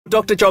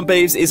Dr Jon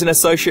Beves is an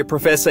Associate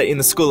Professor in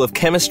the School of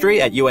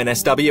Chemistry at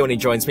UNSW and he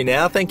joins me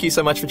now. Thank you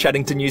so much for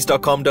chatting to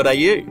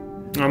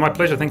news.com.au. Oh, my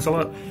pleasure. Thanks a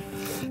lot.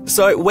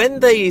 So when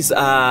these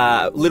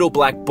little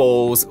black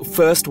balls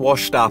first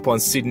washed up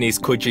on Sydney's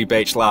Coogee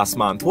Beach last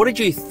month, what did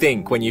you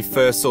think when you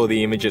first saw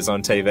the images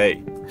on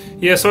TV?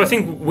 Yeah, so I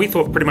think we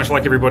thought pretty much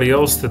like everybody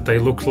else that they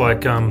looked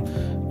like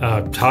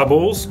tar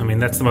balls. I mean,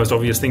 that's the most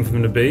obvious thing for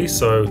them to be.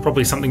 So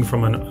probably something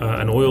from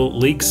an oil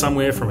leak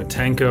somewhere from a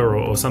tanker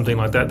or something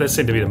like that. That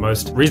seemed to be the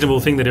most reasonable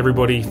thing that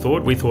everybody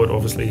thought. We thought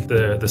obviously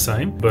the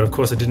same, but of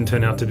course it didn't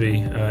turn out to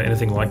be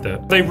anything like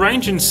that. They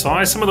range in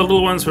size. Some of the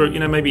little ones were,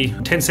 maybe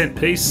 10-cent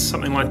piece,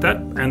 something like that,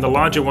 and the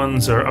larger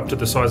ones are up to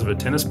the size of a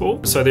tennis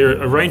ball. So there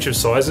are a range of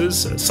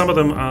sizes. Some of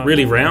them are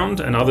really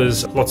round, and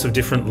others lots of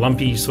different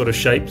lumpy sort of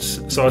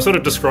shapes. So I sort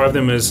of describe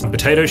them as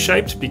potato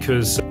shaped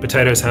because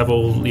potatoes have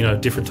all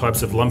different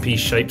types of lumpy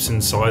shapes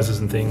and sizes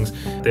and things.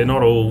 They're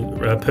not all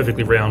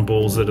perfectly round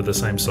balls that are the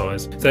same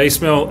size. They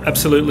smell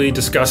absolutely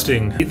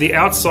disgusting. The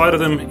outside of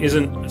them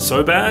isn't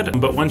so bad,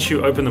 but once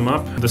you open them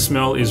up, the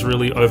smell is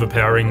really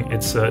overpowering.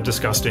 It's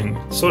disgusting.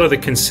 Sort of the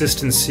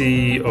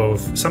consistency of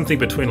something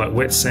between like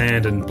wet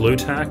sand and blue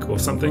tack or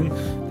something.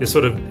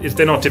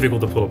 They're not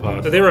difficult to pull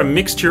apart. They're a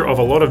mixture of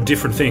a lot of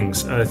different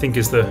things, I think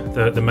is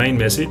the main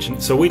message.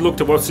 So we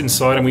looked at what's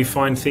inside and we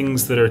find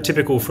things that are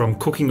typical from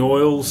cooking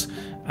oils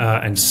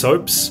and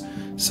soaps.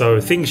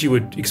 So things you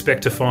would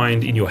expect to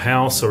find in your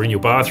house or in your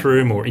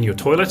bathroom or in your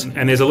toilet.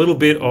 And there's a little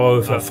bit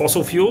of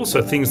fossil fuel,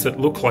 so things that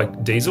look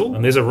like diesel.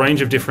 And there's a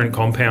range of different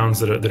compounds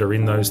that are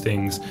in those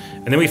things.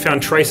 And then we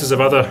found traces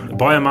of other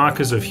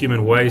biomarkers of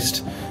human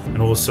waste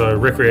and also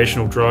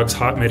recreational drugs,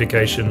 heart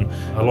medication,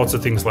 lots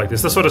of things like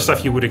this. The sort of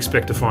stuff you would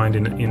expect to find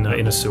in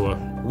a sewer.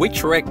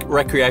 Which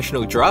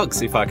recreational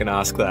drugs, if I can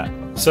ask that?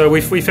 So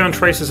we found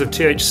traces of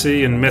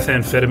THC and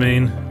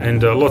methamphetamine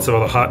and lots of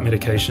other heart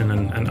medication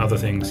and other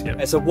things.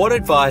 Yeah. So what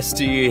advice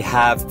do you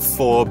have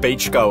for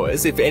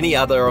beachgoers if any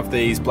other of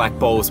these black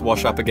balls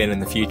wash up again in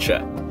the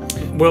future?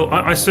 Well,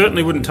 I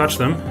certainly wouldn't touch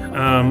them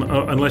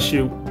unless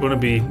you want to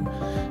be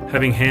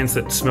having hands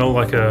that smell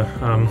like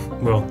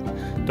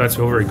don't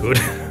smell very good.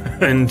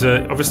 And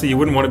obviously you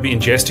wouldn't want to be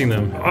ingesting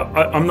them.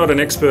 I'm not an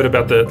expert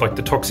about the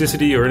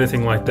toxicity or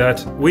anything like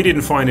that. We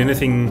didn't find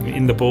anything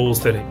in the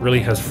balls that really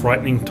has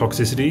frightening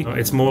toxicity.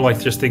 It's more like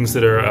just things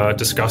that are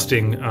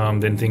disgusting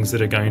than things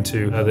that are going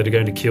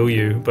to kill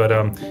you. But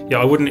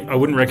I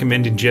wouldn't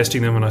recommend ingesting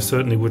them, and I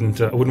certainly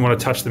wouldn't want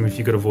to touch them if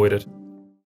you could avoid it.